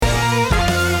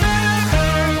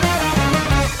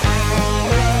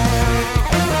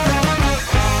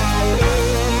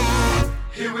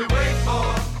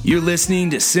You're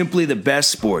listening to Simply the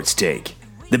Best Sports Take,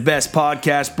 the best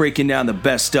podcast breaking down the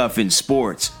best stuff in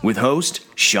sports with host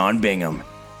Sean Bingham.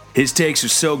 His takes are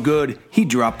so good, he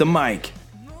dropped the mic,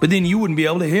 but then you wouldn't be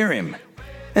able to hear him,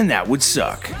 and that would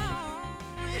suck.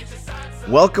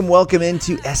 Welcome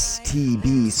into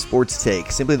STB Sports Take,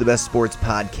 Simply the Best Sports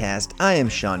Podcast. I am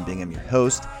Sean Bingham, your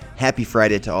host. Happy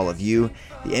Friday to all of you.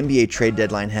 The NBA trade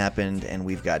deadline happened, and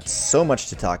we've got so much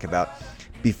to talk about.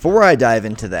 Before I dive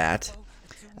into that,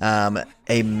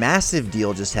 a massive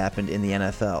deal just happened in the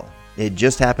NFL. It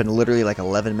just happened literally like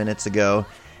 11 minutes ago,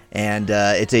 and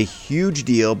it's a huge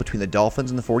deal between the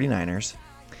Dolphins and the 49ers.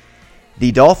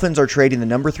 The Dolphins are trading the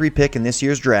number 3 pick in this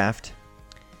year's draft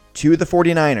to the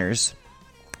 49ers,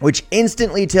 which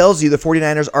instantly tells you the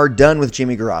 49ers are done with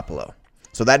Jimmy Garoppolo.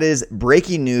 So that is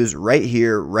breaking news right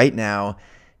here, right now.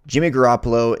 Jimmy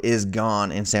Garoppolo is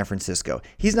gone in San Francisco.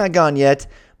 He's not gone yet,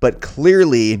 but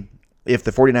clearly, if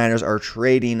the 49ers are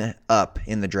trading up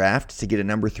in the draft to get a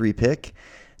number 3 pick,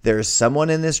 there's someone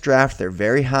in this draft they're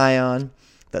very high on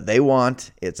that they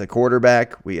want. It's a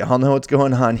quarterback. We all know what's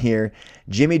going on here.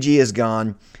 Jimmy G is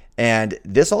gone. And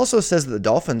this also says that the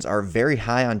Dolphins are very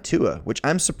high on Tua, which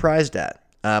I'm surprised at.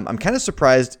 I'm kind of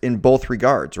surprised in both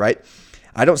regards, right?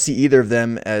 I don't see either of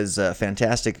them as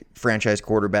fantastic franchise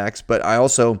quarterbacks, but I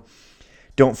also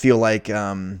don't feel like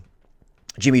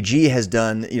Jimmy G has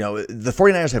done, the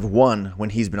 49ers have won when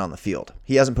he's been on the field.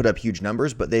 He hasn't put up huge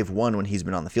numbers, but they've won when he's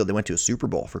been on the field. They went to a Super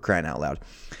Bowl, for crying out loud.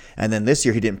 And then this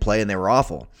year he didn't play and they were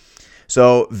awful.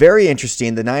 So very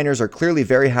interesting. The Niners are clearly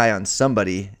very high on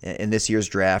somebody in this year's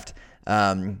draft.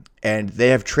 And they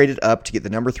have traded up to get the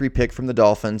number 3 pick from the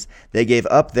Dolphins. They gave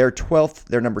up their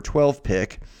number 12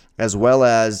 pick, as well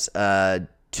as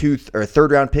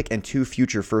third round pick and 2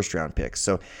 future first round picks.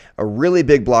 So a really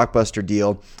big blockbuster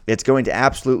deal. It's going to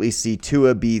absolutely see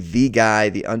Tua be the guy,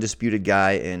 the undisputed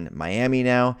guy in Miami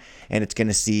now. And it's going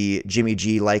to see Jimmy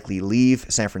G likely leave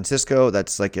San Francisco.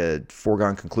 That's like a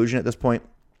foregone conclusion at this point.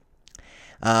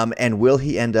 And will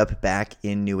he end up back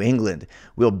in New England?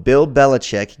 Will Bill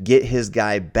Belichick get his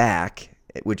guy back,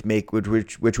 which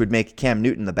would make Cam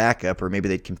Newton the backup, or maybe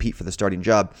they'd compete for the starting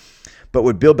job? But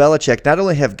would Bill Belichick not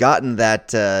only have gotten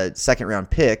that second-round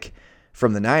pick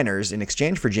from the Niners in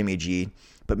exchange for Jimmy G,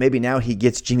 but maybe now he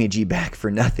gets Jimmy G back for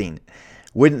nothing?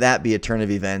 Wouldn't that be a turn of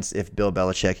events if Bill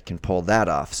Belichick can pull that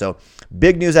off? So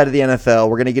big news out of the NFL.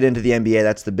 We're going to get into the NBA.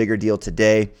 That's the bigger deal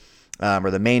today,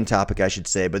 or the main topic, I should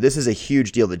say. But this is a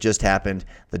huge deal that just happened.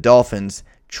 The Dolphins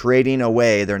trading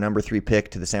away their number 3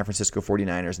 pick to the San Francisco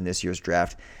 49ers in this year's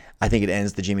draft. I think it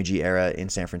ends the Jimmy G era in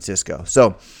San Francisco.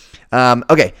 So,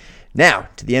 okay. Now,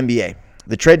 to the NBA.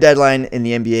 The trade deadline in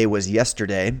the NBA was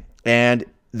yesterday, and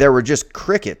there were just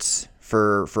crickets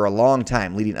for a long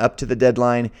time leading up to the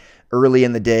deadline. Early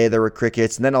in the day, there were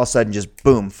crickets, and then all of a sudden, just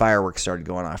boom, fireworks started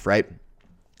going off, right?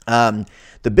 The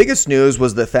biggest news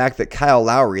was the fact that Kyle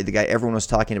Lowry, the guy everyone was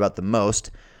talking about the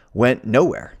most, went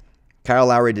nowhere. Kyle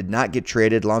Lowry did not get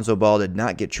traded. Lonzo Ball did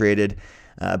not get traded.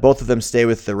 Both of them stay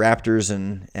with the Raptors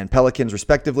and Pelicans,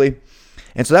 respectively.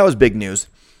 And so that was big news.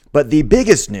 But the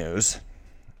biggest news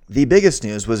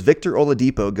was Victor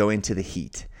Oladipo going to the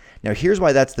Heat. Now, here's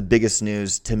why that's the biggest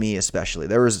news to me, especially.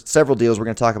 There was several deals. We're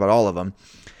going to talk about all of them.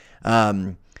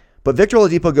 But Victor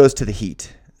Oladipo goes to the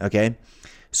Heat, okay?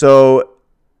 So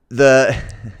the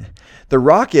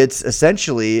Rockets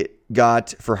essentially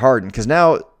got for Harden, because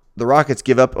now the Rockets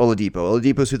give up Oladipo.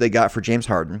 Oladipo's who they got for James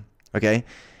Harden, okay?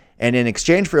 And in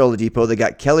exchange for Oladipo, they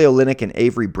got Kelly Olynyk and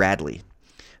Avery Bradley.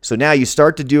 So now you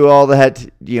start to do all that,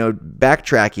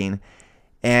 backtracking,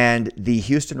 and the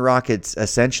Houston Rockets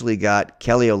essentially got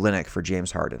Kelly Olynyk for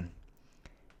James Harden.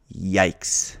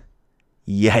 Yikes.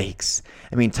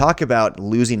 I mean, talk about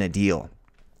losing a deal.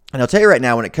 And I'll tell you right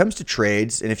now, when it comes to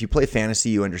trades, and if you play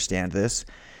fantasy, you understand this,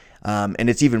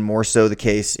 and it's even more so the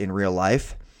case in real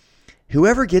life,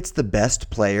 whoever gets the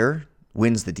best player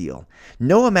wins the deal.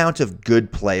 No amount of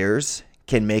good players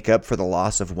can make up for the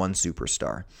loss of one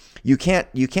superstar. You can't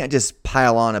just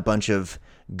pile on a bunch of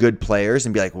good players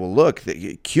and be like, well, look,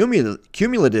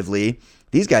 cumulatively,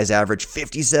 these guys average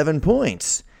 57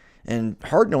 points, and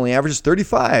Harden only averages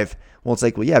 35. Well, it's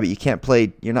like, well, yeah,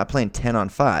 but you're not playing 10 on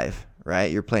 5, right?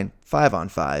 You're playing 5 on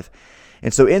 5.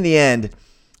 And so in the end,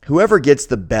 whoever gets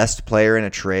the best player in a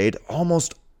trade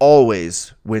almost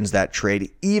always wins that trade,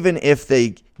 even if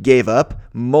they gave up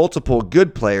multiple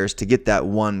good players to get that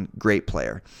one great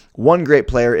player. One great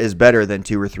player is better than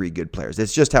 2 or 3 good players.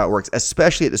 It's just how it works,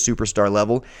 especially at the superstar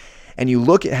level. And you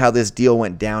look at how this deal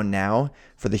went down now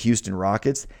for the Houston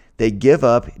Rockets. They give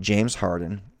up James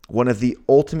Harden, one of the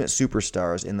ultimate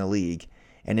superstars in the league,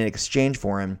 and in exchange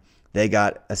for him, they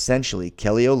got essentially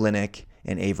Kelly Olynyk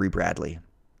and Avery Bradley.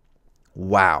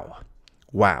 Wow.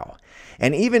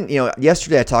 And even,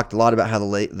 yesterday I talked a lot about how the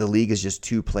league is just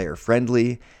too player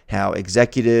friendly, how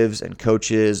executives and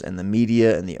coaches and the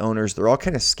media and the owners, they're all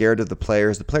kind of scared of the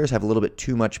players. The players have a little bit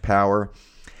too much power.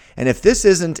 And if this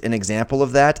isn't an example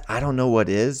of that, I don't know what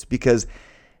is, because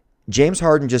James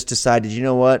Harden just decided, you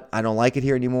know what, I don't like it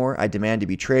here anymore. I demand to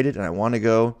be traded and I want to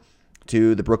go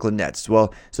to the Brooklyn Nets.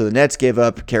 Well, so the Nets gave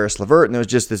up Karis LeVert and it was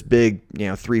just this big,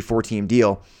 3-4 team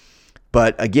deal.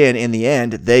 But again, in the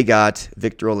end, they got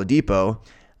Victor Oladipo,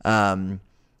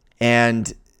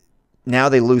 and now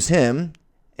they lose him,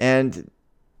 and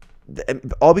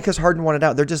all because Harden wanted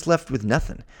out. They're just left with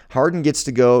nothing. Harden gets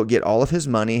to go get all of his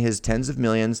money, his tens of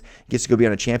millions, gets to go be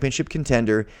on a championship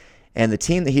contender, and the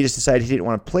team that he just decided he didn't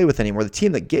want to play with anymore, the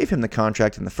team that gave him the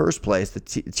contract in the first place, the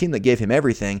team that gave him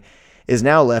everything, is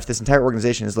now left. This entire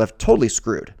organization is left totally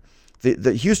screwed.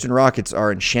 The Houston Rockets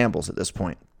are in shambles at this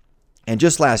point. And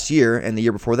just last year and the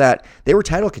year before that, they were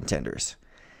title contenders.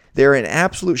 They're in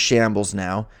absolute shambles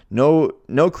now. No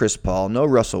Chris Paul, no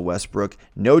Russell Westbrook,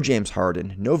 no James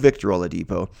Harden, no Victor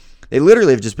Oladipo. They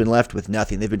literally have just been left with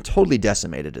nothing. They've been totally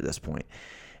decimated at this point.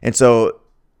 And so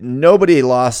nobody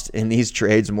lost in these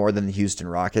trades more than the Houston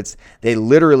Rockets. They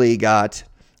literally got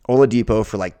Oladipo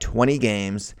for like 20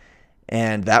 games,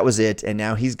 and that was it. And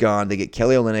now he's gone. They get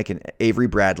Kelly Olynyk and Avery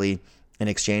Bradley in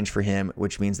exchange for him,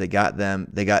 which means they got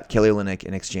Kelly Olynyk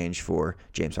in exchange for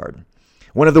James Harden.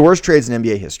 One of the worst trades in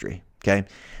NBA history, okay?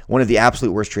 One of the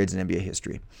absolute worst trades in NBA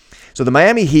history. So the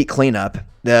Miami Heat cleanup,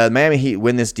 the Miami Heat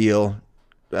win this deal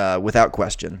without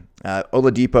question.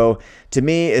 Oladipo, to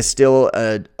me, is still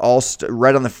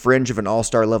right on the fringe of an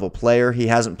all-star level player. He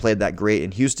hasn't played that great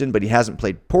in Houston, but he hasn't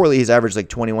played poorly. He's averaged like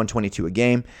 21, 22 a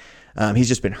game. He's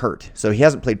just been hurt. So he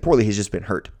hasn't played poorly. He's just been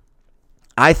hurt.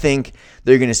 I think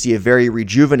they're going to see a very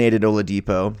rejuvenated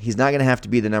Oladipo. He's not going to have to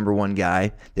be the number one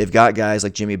guy. They've got guys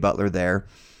like Jimmy Butler there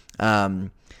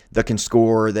that can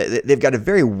score. They've got a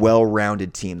very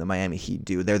well-rounded team, the Miami Heat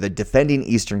do. They're the defending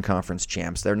Eastern Conference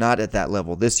champs. They're not at that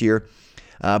level this year,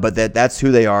 but that's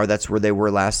who they are. That's where they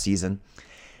were last season.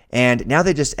 And now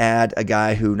they just add a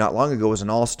guy who not long ago was an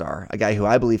all-star, a guy who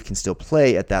I believe can still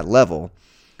play at that level.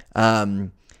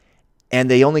 And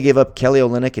they only gave up Kelly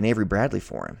Olynyk and Avery Bradley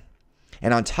for him.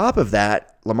 And on top of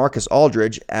that, LaMarcus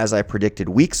Aldridge, as I predicted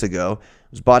weeks ago,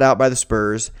 was bought out by the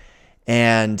Spurs,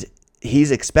 and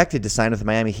he's expected to sign with the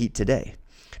Miami Heat today.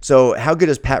 So how good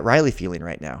is Pat Riley feeling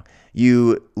right now?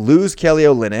 You lose Kelly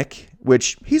Olynyk,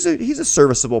 which he's a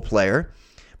serviceable player,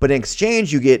 but in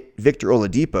exchange you get Victor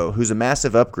Oladipo, who's a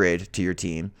massive upgrade to your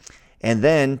team. And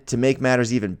then to make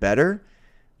matters even better,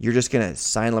 you're just going to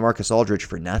sign LaMarcus Aldridge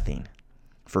for nothing.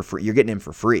 For free. You're getting him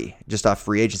for free, just off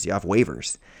free agency, off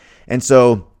waivers. And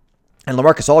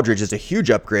LaMarcus Aldridge is a huge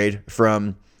upgrade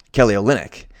from Kelly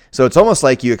Olynyk. So it's almost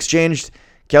like you exchanged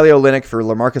Kelly Olynyk for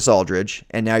LaMarcus Aldridge,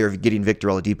 and now you're getting Victor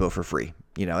Oladipo for free.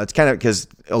 It's kind of because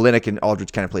Olynyk and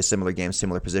Aldridge kind of play similar games,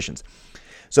 similar positions.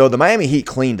 So the Miami Heat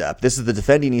cleaned up. This is the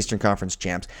defending Eastern Conference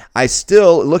champs. I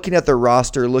still, looking at their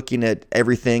roster, looking at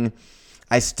everything,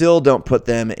 I still don't put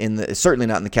them certainly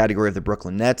not in the category of the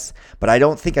Brooklyn Nets, but I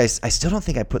still don't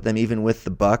think I put them even with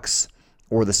the Bucks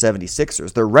or the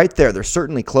 76ers. They're right there. They're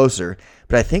certainly closer,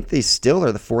 but I think they still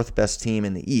are the fourth best team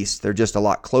in the East. They're just a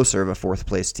lot closer of a fourth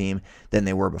place team than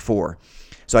they were before.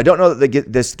 So I don't know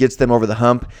that this gets them over the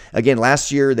hump. Again,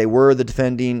 last year they are the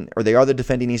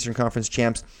defending Eastern Conference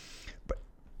champs.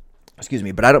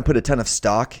 But I don't put a ton of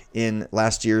stock in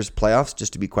last year's playoffs,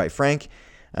 just to be quite frank.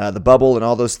 The bubble and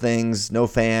all those things, no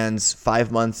fans,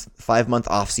 5 month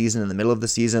off season in the middle of the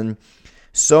season.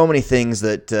 So many things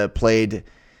that played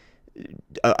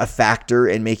a factor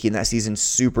in making that season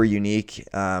super unique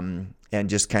and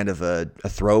just kind of a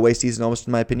throwaway season almost,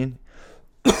 in my opinion.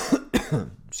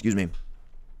 Excuse me.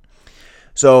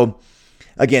 So,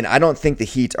 again, I don't think the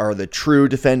Heat are the true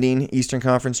defending Eastern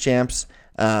Conference champs,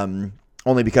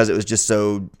 only because it was just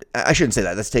so... I shouldn't say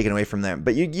that. That's taken away from them.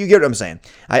 But you get what I'm saying.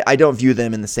 I don't view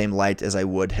them in the same light as I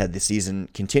would had the season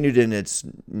continued in its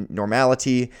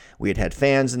normality. We had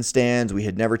fans and stands. We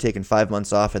had never taken 5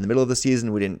 months off in the middle of the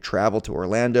season. We didn't travel to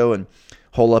Orlando and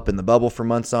hole up in the bubble for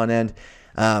months on end.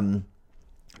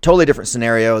 Totally different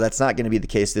scenario. That's not going to be the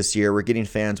case this year. We're getting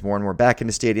fans more and more back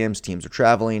into stadiums. Teams are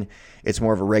traveling. It's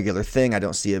more of a regular thing. I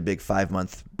don't see a big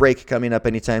 5-month break coming up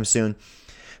anytime soon.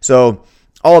 So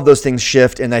all of those things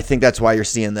shift, and I think that's why you're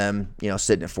seeing them,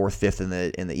 sitting at 4th,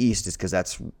 5th in the East, is because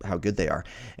that's how good they are.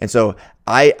 And so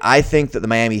I think that the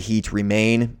Miami Heat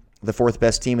remain the 4th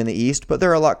best team in the East, but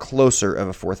they're a lot closer of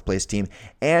a 4th place team,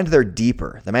 and they're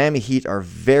deeper. The Miami Heat are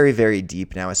very, very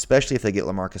deep now, especially if they get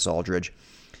LaMarcus Aldridge.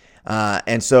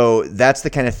 And so that's the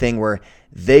kind of thing where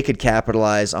they could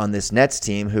capitalize on this Nets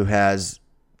team who has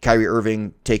Kyrie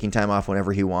Irving taking time off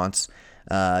whenever he wants.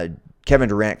 Kevin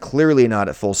Durant clearly not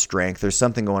at full strength. There's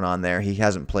something going on there. He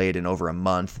hasn't played in over a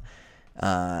month.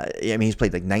 He's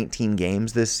played like 19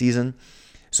 games this season.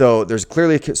 So there's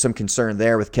clearly some concern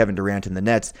there with Kevin Durant and the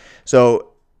Nets.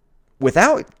 So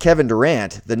without Kevin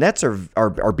Durant, the Nets are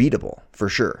beatable for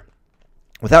sure.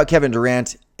 Without Kevin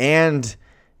Durant and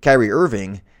Kyrie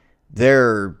Irving,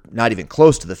 they're not even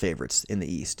close to the favorites in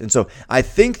the East. And so I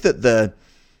think that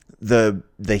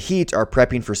the Heat are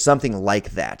prepping for something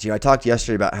like that. I talked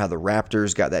yesterday about how the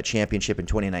Raptors got that championship in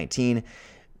 2019,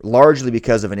 largely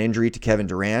because of an injury to Kevin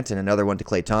Durant and another one to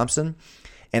Klay Thompson.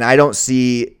 And I don't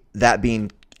see that being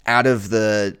out of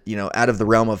the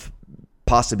realm of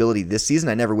possibility this season.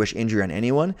 I never wish injury on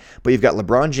anyone, but you've got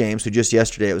LeBron James, who just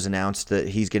yesterday it was announced that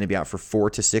he's going to be out for 4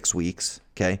 to 6 weeks.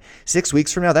 Okay. 6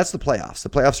 weeks from now, that's the playoffs. The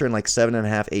playoffs are in like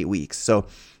 7.5, 8 weeks. So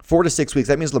 4 to 6 weeks,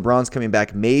 that means LeBron's coming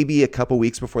back maybe a couple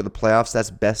weeks before the playoffs. That's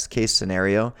best case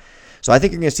scenario. So I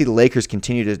think you're going to see the Lakers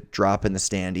continue to drop in the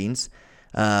standings.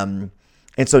 And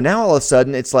so now all of a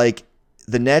sudden it's like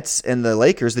the Nets and the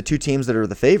Lakers, the two teams that are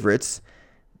the favorites,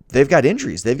 they've got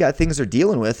injuries. They've got things they're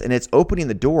dealing with, and it's opening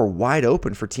the door wide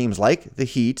open for teams like the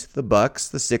Heat, the Bucks,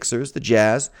 the Sixers, the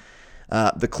Jazz,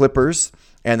 the Clippers.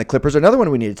 And the Clippers are another one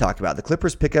we need to talk about. The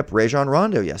Clippers pick up Rajon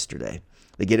Rondo yesterday.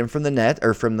 They get him from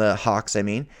the Hawks,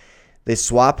 They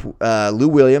swap Lou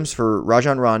Williams for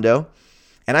Rajon Rondo.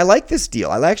 And I like this deal.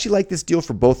 I actually like this deal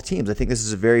for both teams. I think this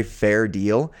is a very fair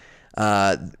deal.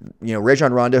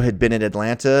 Rajon Rondo had been in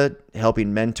Atlanta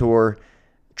helping mentor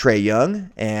Trae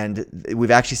Young, and we've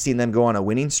actually seen them go on a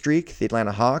winning streak, the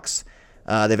Atlanta Hawks.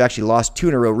 They've actually lost 2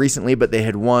 in a row recently, but they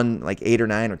had won like 8 or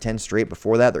 9 or 10 straight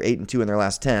before that. They're 8-2 in their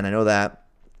last 10. I know that.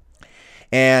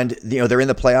 And they're in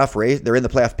the playoff race. They're in the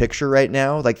playoff picture right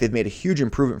now. Like, they've made a huge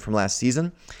improvement from last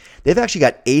season. They've actually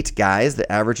got 8 guys that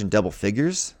average in double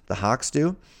figures. The Hawks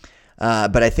do.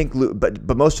 But I think,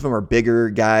 but most of them are bigger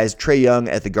guys. Trae Young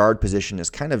at the guard position is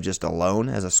kind of just alone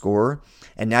as a scorer.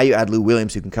 And now you add Lou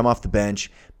Williams, who can come off the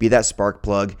bench, be that spark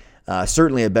plug.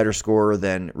 Certainly a better scorer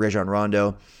than Rajon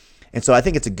Rondo. And so I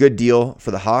think it's a good deal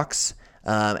for the Hawks.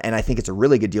 And I think it's a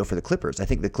really good deal for the Clippers. I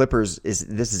think the Clippers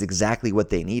this is exactly what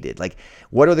they needed. Like,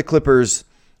 what are the Clippers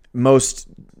most,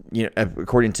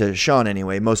 according to Sean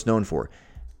anyway, most known for?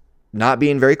 Not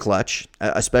being very clutch,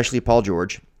 especially Paul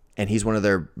George. And he's one of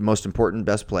their most important,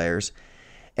 best players.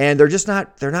 And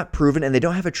they're not proven, and they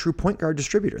don't have a true point guard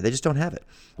distributor. They just don't have it.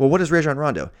 Well, what is Rajon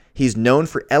Rondo? He's known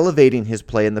for elevating his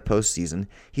play in the postseason.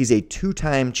 He's a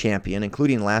 2-time champion,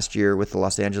 including last year with the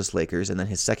Los Angeles Lakers, and then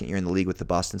his second year in the league with the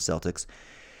Boston Celtics.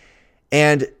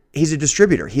 And he's a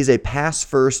distributor. He's a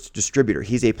pass-first distributor.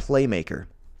 He's a playmaker.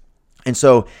 And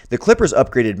so the Clippers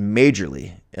upgraded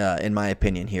majorly, in my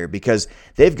opinion, here, because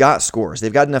they've got scores.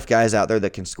 They've got enough guys out there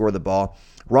that can score the ball.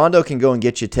 Rondo can go and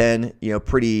get you 10,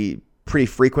 pretty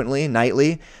frequently,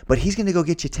 nightly, but he's going to go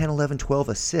get you 10, 11, 12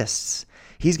 assists.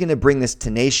 He's going to bring this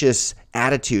tenacious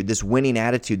attitude, this winning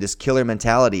attitude, this killer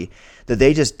mentality that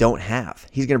they just don't have.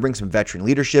 He's going to bring some veteran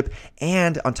leadership,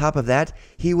 and on top of that,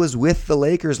 he was with the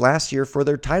Lakers last year for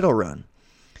their title run.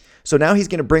 So now he's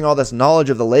going to bring all this knowledge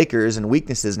of the Lakers and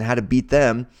weaknesses and how to beat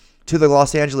them to the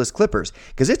Los Angeles Clippers,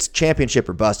 because it's championship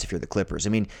or bust if you're the Clippers.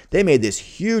 I mean, they made this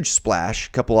huge splash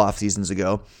a couple off seasons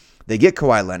ago. They get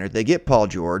Kawhi Leonard. They get Paul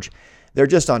George. They're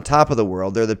just on top of the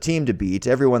world. They're the team to beat.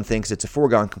 Everyone thinks it's a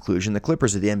foregone conclusion. The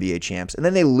Clippers are the NBA champs. And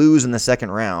then they lose in the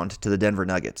second round to the Denver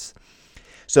Nuggets.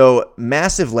 So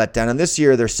massive letdown. And this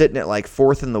year they're sitting at like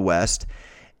 4th in the West.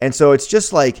 And so it's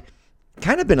just like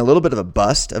kind of been a little bit of a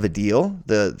bust of a deal,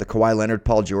 the Kawhi Leonard,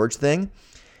 Paul George thing.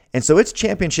 And so it's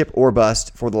championship or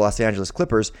bust for the Los Angeles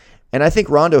Clippers. And I think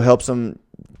Rondo helps them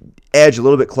edge a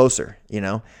little bit closer,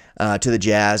 to the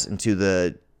Jazz and to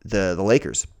the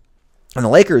Lakers. And the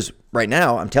Lakers right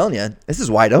now, I'm telling you, this is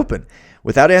wide open.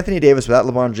 Without Anthony Davis, without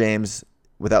LeBron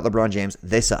James,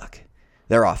 they suck.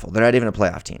 They're awful. They're not even a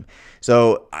playoff team.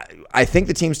 So I think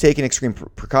the team's taking extreme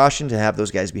precaution to have those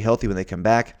guys be healthy when they come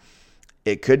back.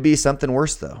 It could be something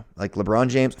worse, though. Like LeBron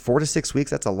James, 4 to 6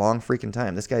 weeks, that's a long freaking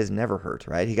time. This guy's never hurt,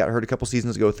 right? He got hurt a couple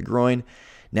seasons ago with the groin.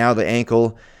 Now the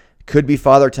ankle. Could be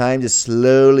father time, just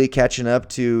slowly catching up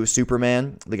to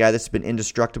Superman, the guy that's been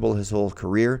indestructible his whole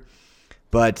career.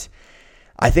 But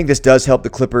I think this does help the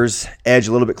Clippers edge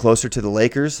a little bit closer to the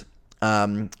Lakers.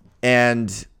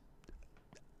 And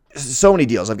so many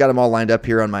deals. I've got them all lined up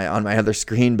here on my other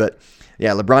screen. But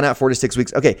yeah, LeBron out 4 to 6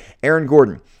 weeks. Okay, Aaron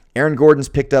Gordon. Aaron Gordon's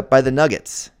picked up by the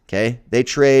Nuggets. Okay, they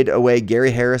trade away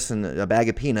Gary Harris and a bag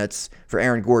of peanuts for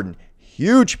Aaron Gordon.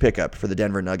 huge pickup for the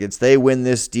Denver Nuggets. They win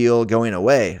this deal going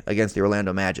away against the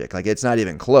Orlando Magic. Like, it's not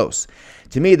even close.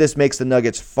 To me, this makes the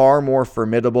Nuggets far more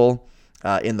formidable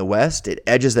in the West. It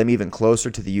edges them even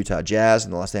closer to the Utah Jazz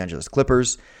and the Los Angeles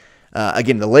Clippers.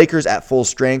 Again, the Lakers at full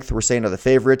strength, we're saying, are the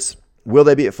favorites. Will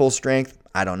they be at full strength?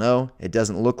 I don't know. It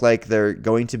doesn't look like they're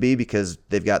going to be because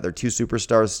they've got their two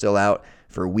superstars still out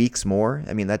for weeks more.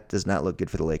 I mean, that does not look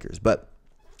good for the Lakers. But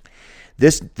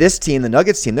this team, the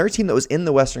Nuggets team, they're a team that was in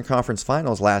the Western Conference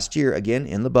Finals last year, again,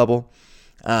 in the bubble.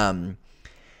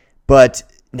 But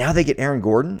now they get Aaron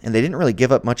Gordon, and they didn't really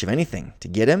give up much of anything to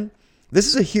get him. This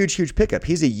is a huge, huge pickup.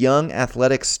 He's a young,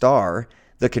 athletic star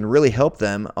that can really help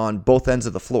them on both ends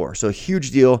of the floor. So a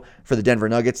huge deal for the Denver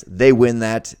Nuggets. They win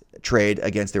that trade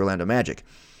against the Orlando Magic.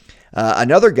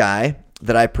 Another guy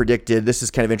that I predicted, this is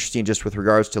kind of interesting just with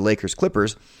regards to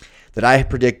Lakers-Clippers, that I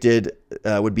predicted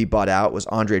would be bought out was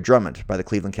Andre Drummond by the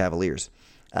Cleveland Cavaliers.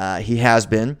 He has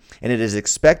been, and it is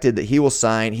expected that he will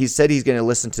sign. He said he's going to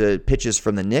listen to pitches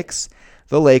from the Knicks,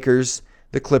 the Lakers,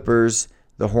 the Clippers,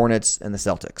 the Hornets, and the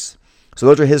Celtics. So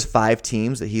those are his 5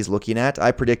 teams that he's looking at.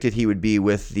 I predicted he would be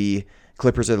with the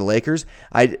Clippers or the Lakers.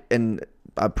 And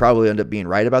I'll probably end up being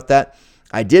right about that.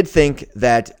 I did think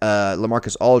that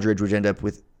LaMarcus Aldridge would end up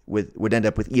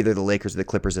with either the Lakers or the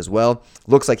Clippers as well.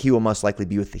 Looks like he will most likely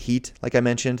be with the Heat, like I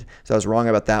mentioned. So I was wrong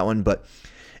about that one. But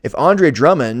if Andre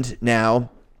Drummond now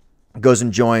goes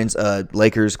and joins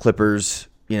Lakers, Clippers,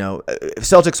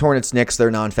 Celtics, Hornets, Knicks,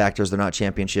 they're non-factors. They're not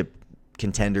championship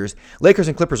contenders. Lakers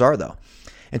and Clippers are, though.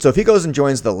 And so if he goes and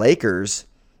joins the Lakers,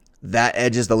 that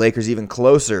edges the Lakers even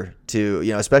closer to,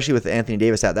 especially with Anthony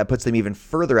Davis out, that puts them even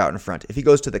further out in front. If he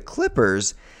goes to the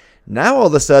Clippers, now all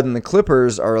of a sudden the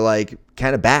Clippers are like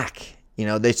kind of back.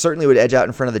 They certainly would edge out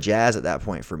in front of the Jazz at that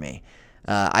point for me.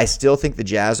 I still think the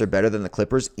Jazz are better than the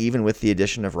Clippers, even with the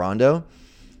addition of Rondo.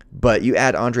 But you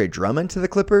add Andre Drummond to the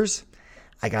Clippers,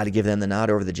 I got to give them the nod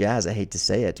over the Jazz. I hate to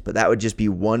say it, but that would just be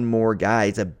one more guy.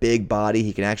 He's a big body.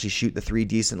 He can actually shoot the 3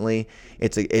 decently.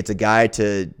 It's a guy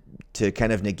to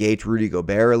kind of negate Rudy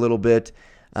Gobert a little bit.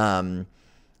 And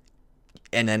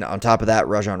then on top of that,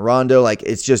 Rajon Rondo. Like,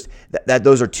 it's just that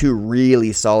those are 2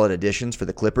 really solid additions for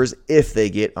the Clippers if they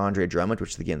get Andre Drummond,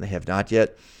 which again they have not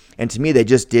yet. And to me, they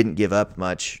just didn't give up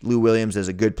much. Lou Williams is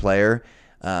a good player,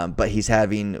 but he's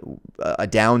having a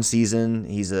down season.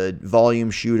 He's a volume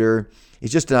shooter.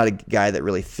 He's just not a guy that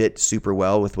really fit super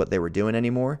well with what they were doing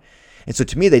anymore. And so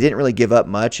to me, they didn't really give up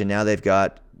much, and now they've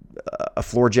got a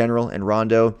floor general in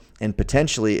Rondo and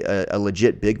potentially a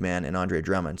legit big man in Andre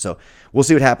Drummond. So we'll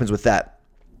see what happens with that.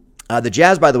 The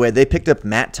Jazz, by the way, they picked up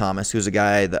Matt Thomas, who's a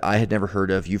guy that I had never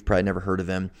heard of. You've probably never heard of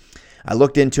him. I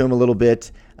looked into him a little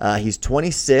bit. He's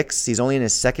 26. He's only in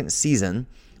his 2nd season.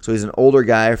 So he's an older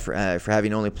guy for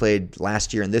having only played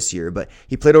last year and this year, but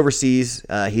he played overseas.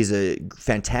 He's a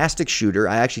fantastic shooter.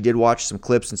 I actually did watch some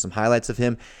clips and some highlights of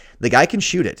him. The guy can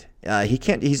shoot it.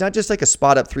 He's not just like a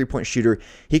spot-up 3-point shooter.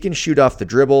 He can shoot off the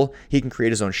dribble. He can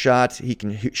create his own shot. He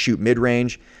can shoot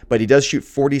mid-range, but he does shoot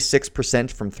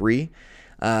 46% from 3.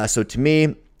 So to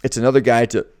me, it's another guy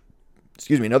to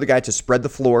spread the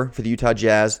floor for the Utah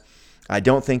Jazz. I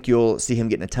don't think you'll see him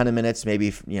getting a ton of minutes,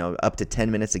 maybe up to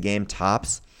 10 minutes a game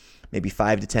tops. Maybe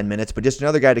 5 to 10 minutes, but just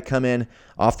another guy to come in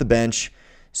off the bench,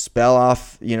 spell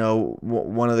off,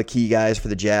 one of the key guys for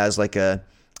the Jazz, like a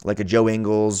Joe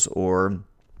Ingles or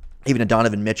even a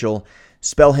Donovan Mitchell.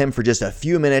 Spell him for just a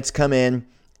few minutes, come in,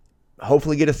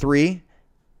 hopefully get a 3,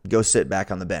 go sit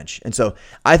back on the bench. And so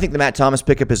I think the Matt Thomas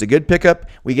pickup is a good pickup.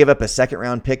 We gave up a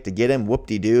 2nd-round pick to get him.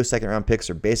 Whoop-de-doo. 2nd-round picks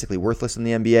are basically worthless in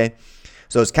the NBA.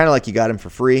 So it's kind of like you got him for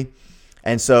free.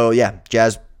 And so, yeah,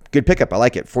 Jazz, good pickup. I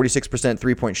like it. 46%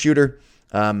 3-point shooter,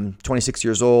 26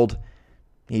 years old.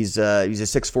 He's a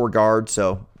 6'4" guard.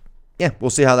 So, yeah, we'll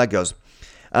see how that goes.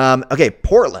 Okay,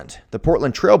 Portland. The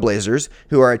Portland Trailblazers,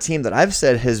 who are a team that I've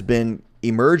said has been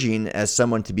emerging as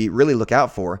someone to be really look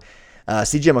out for.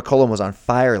 CJ McCollum was on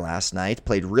fire last night,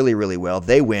 played really, really well.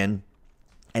 They win.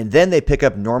 And then they pick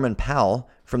up Norman Powell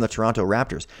from the Toronto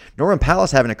Raptors. Norman Powell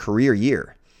is having a career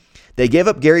year. They gave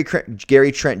up Gary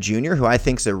Trent Jr., who I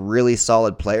think is a really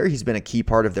solid player. He's been a key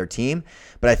part of their team.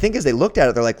 But I think as they looked at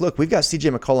it, they're like, look, we've got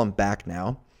CJ McCollum back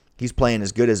now. He's playing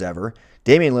as good as ever.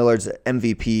 Damian Lillard's an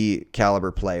MVP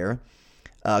caliber player.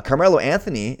 Carmelo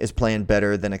Anthony is playing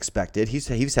better than expected.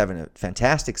 He's having a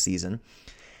fantastic season.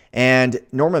 And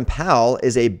Norman Powell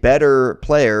is a better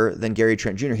player than Gary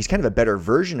Trent Jr. He's kind of a better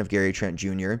version of Gary Trent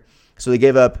Jr. So they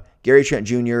gave up Gary Trent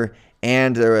Jr.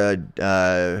 and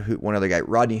one other guy,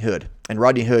 Rodney Hood. And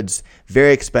Rodney Hood's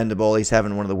very expendable. He's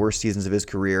having one of the worst seasons of his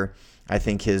career. I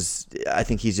think he's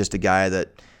just a guy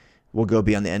that will go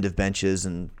be on the end of benches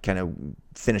and kind of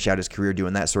finish out his career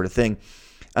doing that sort of thing.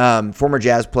 Former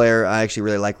Jazz player. I actually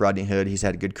really like Rodney Hood. He's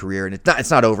had a good career, and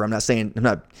it's not over. I'm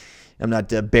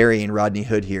not burying Rodney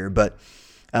Hood here, but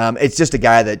it's just a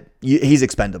guy that he's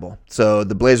expendable. So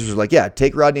the Blazers are like, yeah,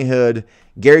 take Rodney Hood.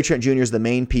 Gary Trent Jr. is the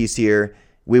main piece here.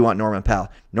 We want Norman Powell.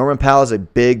 Norman Powell is a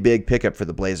big pickup for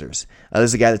the Blazers. This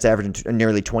is a guy that's averaging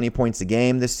nearly 20 points a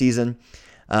game this season.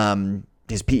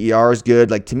 His PER is good.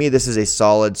 Like, to me, this is a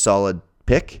solid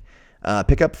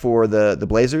pickup for the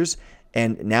Blazers.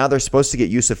 And now they're supposed to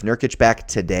get Jusuf Nurkic back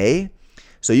today.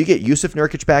 So you get Jusuf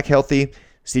Nurkic back healthy,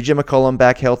 CJ McCollum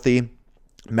back healthy,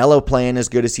 Melo playing as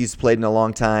good as he's played in a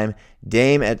long time,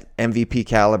 Dame at MVP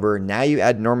caliber. Now you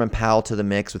add Norman Powell to the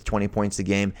mix with 20 points a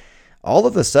game. All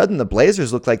of a sudden, the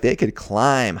Blazers look like they could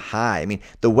climb high. I mean,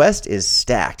 the West is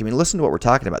stacked. I mean, listen to what we're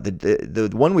talking about.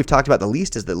 The one we've talked about the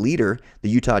least is the leader, the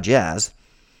Utah Jazz.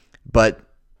 But,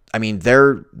 I mean,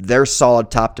 they're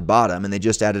solid top to bottom, and they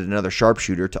just added another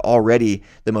sharpshooter to already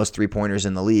the most three-pointers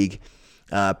in the league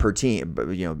per team.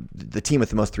 You know, the team with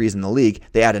the most threes in the league.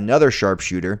 They add another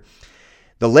sharpshooter.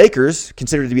 The Lakers,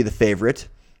 considered to be the favorite.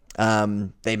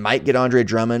 They might get Andre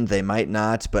Drummond, they might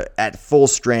not, but at full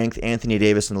strength, Anthony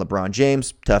Davis and LeBron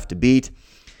James, tough to beat.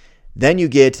 Then you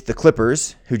get the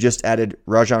Clippers, who just added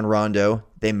Rajon Rondo.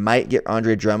 They might get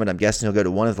Andre Drummond. I'm guessing he'll go to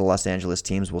one of the Los Angeles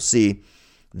teams. We'll see.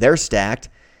 They're stacked.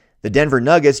 The Denver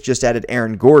Nuggets just added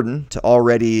Aaron Gordon to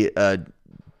already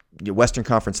Western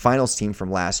Conference Finals team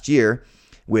from last year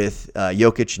with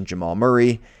Jokic and Jamal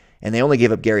Murray. And they only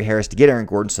gave up Gary Harris to get Aaron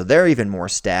Gordon, so they're even more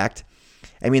stacked.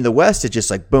 I mean, the West is just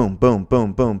like boom, boom,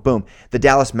 boom, boom, boom. The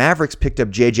Dallas Mavericks picked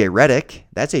up J.J. Redick.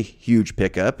 That's a huge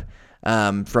pickup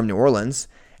from New Orleans.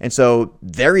 And so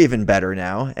they're even better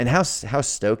now. And how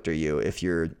stoked are you if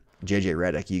you're J.J.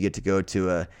 Redick? You get to go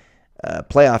to a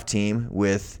playoff team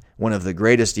with one of the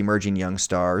greatest emerging young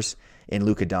stars in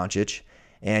Luka Doncic.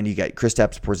 And you got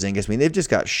Kristaps Porzingis. I mean, they've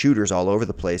just got shooters all over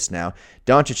the place now.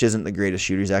 Doncic isn't the greatest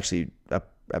shooter. He's actually a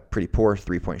pretty poor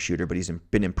three-point shooter, but he's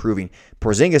been improving.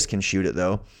 Porzingis can shoot it,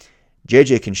 though.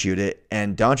 JJ can shoot it,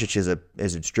 and Doncic is a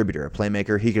distributor, a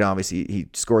playmaker. He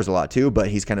scores a lot too, but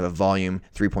he's kind of a volume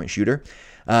three-point shooter.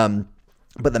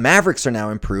 But the Mavericks are now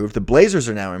improved. The Blazers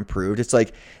are now improved. It's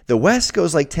like the West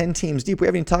goes like 10 teams deep. We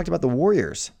haven't even talked about the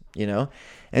Warriors, you know?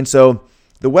 And so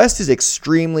the West is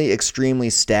extremely, extremely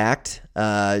stacked.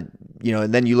 And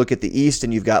then you look at the East,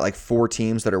 and you've got like 4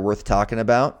 teams that are worth talking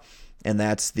about. And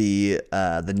that's the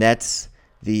Nets,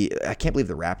 I can't believe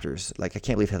the Raptors. Like, I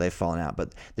can't believe how they've fallen out.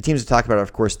 But the teams to talk about,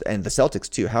 of course, and the Celtics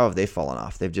too. How have they fallen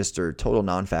off? They've just are total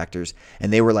non-factors.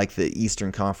 And they were like the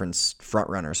Eastern Conference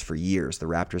frontrunners for years. The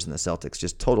Raptors and the Celtics,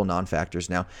 just total non-factors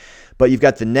now. But you've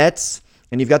got the Nets,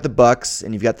 and you've got the Bucks,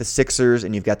 and you've got the Sixers,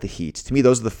 and you've got the Heat. To me,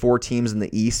 those are the 4 teams in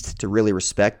the East to really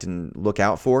respect and look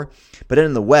out for. But then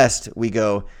in the West, we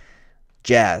go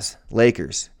Jazz,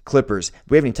 Lakers, Clippers.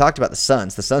 We haven't even talked about the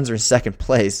Suns. The Suns are in second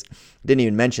place. Didn't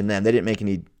even mention them. They didn't make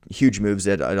any huge moves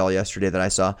at all yesterday that I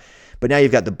saw. But now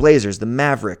you've got the Blazers, the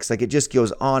Mavericks. Like, it just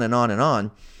goes on and on and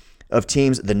on of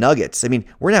teams. The Nuggets. I mean,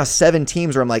 we're now 7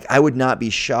 teams where I'm like, I would not be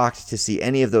shocked to see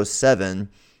any of those 7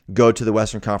 go to the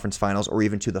Western Conference Finals or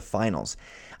even to the finals.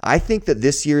 I think that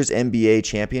this year's NBA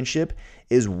championship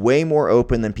is way more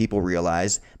open than people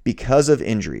realize because of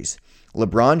injuries.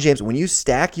 LeBron James, when you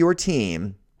stack your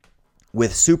team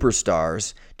with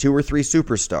superstars, 2 or 3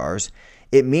 superstars,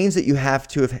 it means that you have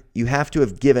to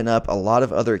have given up a lot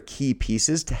of other key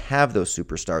pieces to have those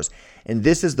superstars. And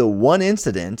this is the one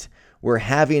incident where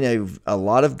having a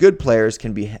lot of good players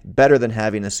can be better than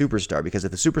having a superstar, because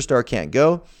if the superstar can't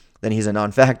go, then he's a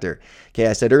non-factor. Okay,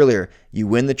 I said earlier, you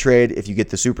win the trade if you get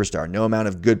the superstar. No amount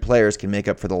of good players can make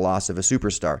up for the loss of a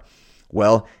superstar.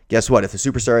 Well, guess what? If the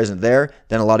superstar isn't there,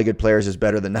 then a lot of good players is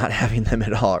better than not having them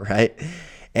at all, right?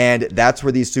 And that's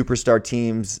where these superstar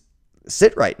teams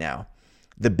sit right now.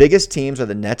 The biggest teams are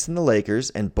the Nets and the Lakers,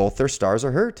 and both their stars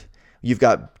are hurt. You've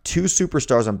got 2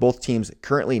 superstars on both teams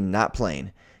currently not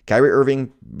playing. Kyrie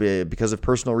Irving, because of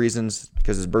personal reasons,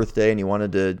 because of his birthday, and he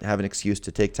wanted to have an excuse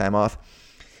to take time off.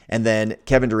 And then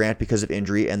Kevin Durant because of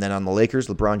injury. And then on the Lakers,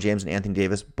 LeBron James and Anthony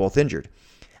Davis both injured.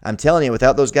 I'm telling you,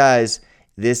 without those guys,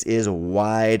 this is a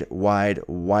wide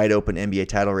open NBA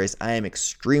title race. I am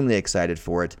extremely excited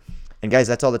for it. And guys,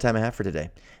 that's all the time I have for today.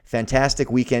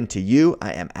 Fantastic weekend to you.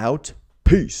 I am out.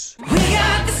 Peace.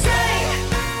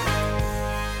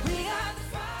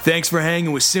 Thanks for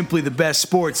hanging with Simply the Best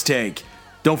Sports Take.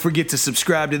 Don't forget to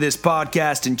subscribe to this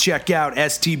podcast and check out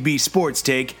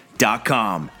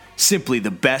stbsportstake.com. Simply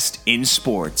the best in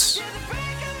sports.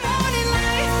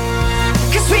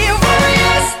 'Cause we are